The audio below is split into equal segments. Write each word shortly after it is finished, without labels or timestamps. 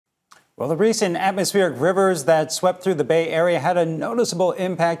Well, the recent atmospheric rivers that swept through the Bay Area had a noticeable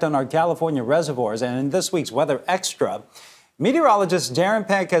impact on our California reservoirs. And in this week's Weather Extra, meteorologist Darren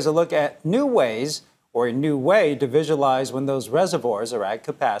Peck has a look at new ways or a new way to visualize when those reservoirs are at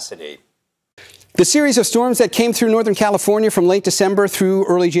capacity. The series of storms that came through Northern California from late December through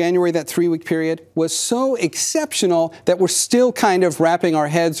early January, that 3-week period, was so exceptional that we're still kind of wrapping our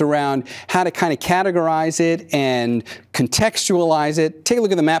heads around how to kind of categorize it and contextualize it. Take a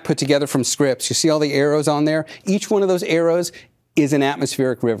look at the map put together from Scripps. You see all the arrows on there? Each one of those arrows is an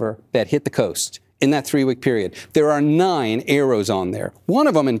atmospheric river that hit the coast in that 3-week period. There are 9 arrows on there. One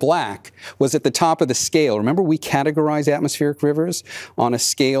of them in black was at the top of the scale. Remember, we categorize atmospheric rivers on a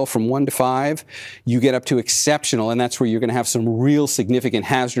scale from 1 to 5. You get up to exceptional, and that's where you're going to have some real significant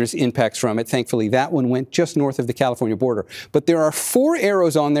hazardous impacts from it. Thankfully, that one went just north of the California border. But there are 4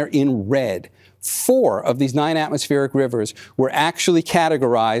 arrows on there in red. 4 of these 9 atmospheric rivers were actually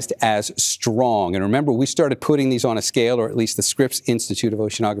categorized as strong. And remember, we started putting these on a scale, or at least the Scripps Institute of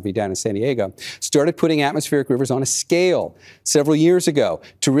Oceanography down in San Diego started putting atmospheric rivers on a scale several years ago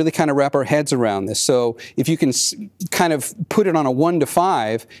to really kind of wrap our heads around this. So if you can kind of put it on a 1 to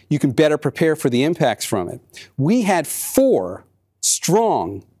 5, you can better prepare for the impacts from it. We had 4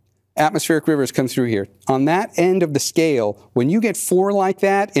 strong atmospheric rivers come through here. On that end of the scale, when you get 4 like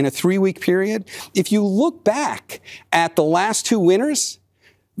that in a 3-week period, if you look back at the last 2 winters,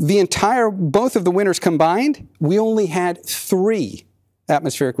 both of the winters combined, we only had 3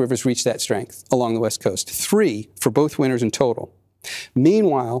 atmospheric rivers reach that strength along the West Coast. 3 for both winters in total.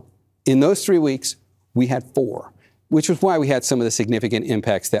 Meanwhile, in those 3 weeks, we had 4. Which was why we had some of the significant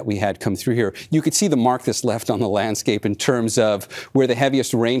impacts that we had come through here. You could see the mark this left on the landscape in terms of where the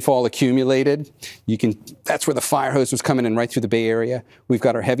heaviest rainfall accumulated. That's where the fire hose was coming in right through the Bay Area. We've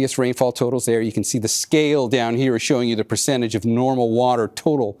got our heaviest rainfall totals there. You can see the scale down here is showing you the percentage of normal water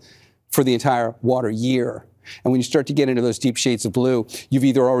total for the entire water year. And when you start to get into those deep shades of blue, you've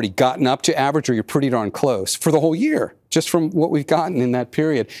either already gotten up to average or you're pretty darn close for the whole year, just from what we've gotten in that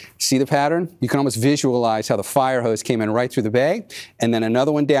period. See the pattern? You can almost visualize how the fire hose came in right through the Bay, and then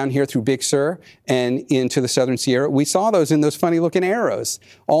another one down here through Big Sur and into the Southern Sierra. We saw those in those funny looking arrows,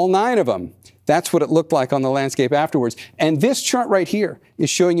 all 9 of them. That's what it looked like on the landscape afterwards. And this chart right here is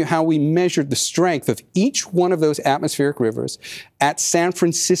showing you how we measured the strength of each one of those atmospheric rivers at San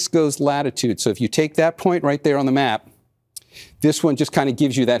Francisco's latitude. So if you take that point right there on the map, this one just kind of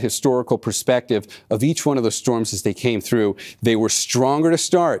gives you that historical perspective of each one of those storms as they came through. They were stronger to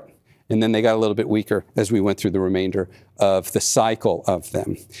start, and then they got a little bit weaker as we went through the remainder of the cycle of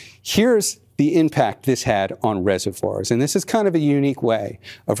them. Here's the impact this had on reservoirs. And this is kind of a unique way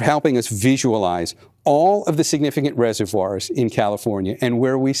of helping us visualize all of the significant reservoirs in California and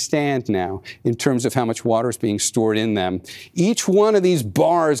where we stand now in terms of how much water is being stored in them. Each one of these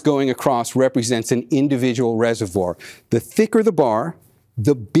bars going across represents an individual reservoir. The thicker the bar,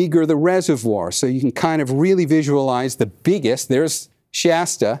 the bigger the reservoir. So you can kind of really visualize the biggest. There's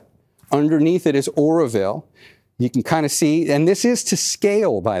Shasta. Underneath it is Oroville. You can kind of see, and this is to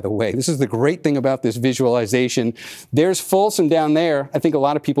scale, by the way. This is the great thing about this visualization. There's Folsom down there. I think a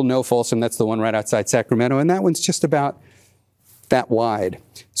lot of people know Folsom. That's the one right outside Sacramento, and that one's just about that wide.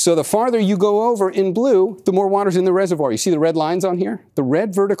 So the farther you go over in blue, the more water's in the reservoir. You see the red lines on here? The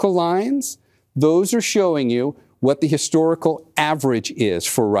red vertical lines, those are showing you what the historical average is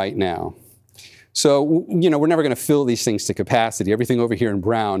for right now. So, you know, we're never going to fill these things to capacity. Everything over here in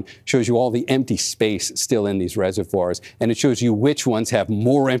brown shows you all the empty space still in these reservoirs. And it shows you which ones have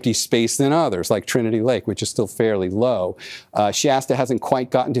more empty space than others, like Trinity Lake, which is still fairly low. Shasta hasn't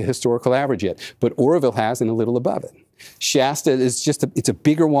quite gotten to historical average yet, but Oroville has and a little above it. Shasta is it's a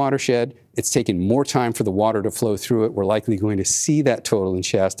bigger watershed. It's taken more time for the water to flow through it. We're likely going to see that total in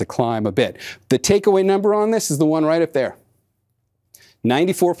Shasta climb a bit. The takeaway number on this is the one right up there,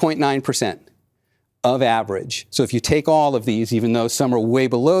 94.9%. Of average. So if you take all of these, even though some are way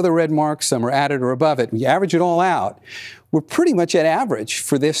below the red mark, some are at it or above it, we average it all out, we're pretty much at average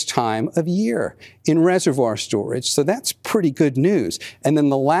for this time of year in reservoir storage. So that's pretty good news. And then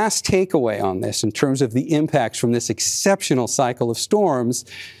the last takeaway on this in terms of the impacts from this exceptional cycle of storms,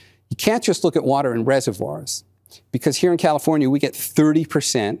 you can't just look at water in reservoirs, because here in California, we get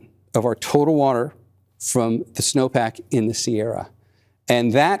 30% of our total water from the snowpack in the Sierra.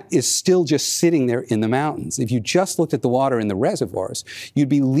 And that is still just sitting there in the mountains. If you just looked at the water in the reservoirs, you'd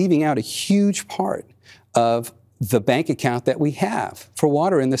be leaving out a huge part of the bank account that we have for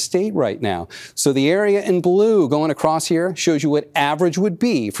water in the state right now. So the area in blue going across here shows you what average would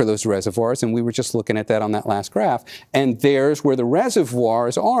be for those reservoirs, and we were just looking at that on that last graph. And there's where the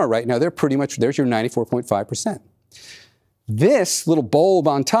reservoirs are right now. They're pretty much, there's your 94.5%. This little bulb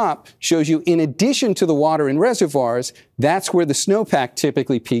on top shows you, in addition to the water in reservoirs, that's where the snowpack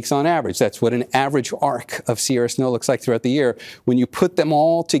typically peaks on average. That's what an average arc of Sierra snow looks like throughout the year. When you put them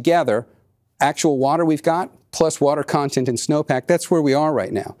all together, actual water we've got, plus water content and snowpack, that's where we are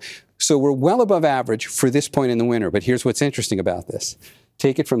right now. So we're well above average for this point in the winter. But here's what's interesting about this.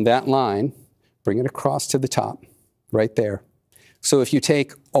 Take it from that line, bring it across to the top, right there. So if you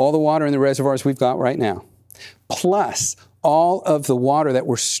take all the water in the reservoirs we've got right now, plus all of the water that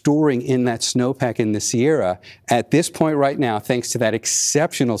we're storing in that snowpack in the Sierra, at this point right now, thanks to that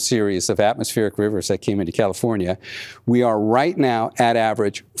exceptional series of atmospheric rivers that came into California, we are right now at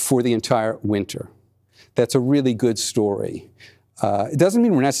average for the entire winter. That's a really good story. It doesn't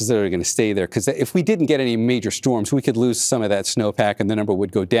mean we're necessarily going to stay there, because if we didn't get any major storms, we could lose some of that snowpack and the number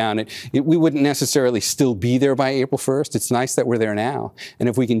would go down. We wouldn't necessarily still be there by April 1st. It's nice that we're there now. And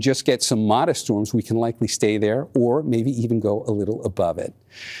if we can just get some modest storms, we can likely stay there or maybe even go a little above it.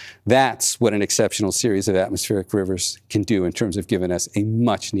 That's what an exceptional series of atmospheric rivers can do in terms of giving us a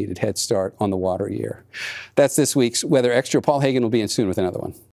much needed head start on the water year. That's this week's Weather Extra. Paul Hagan will be in soon with another one.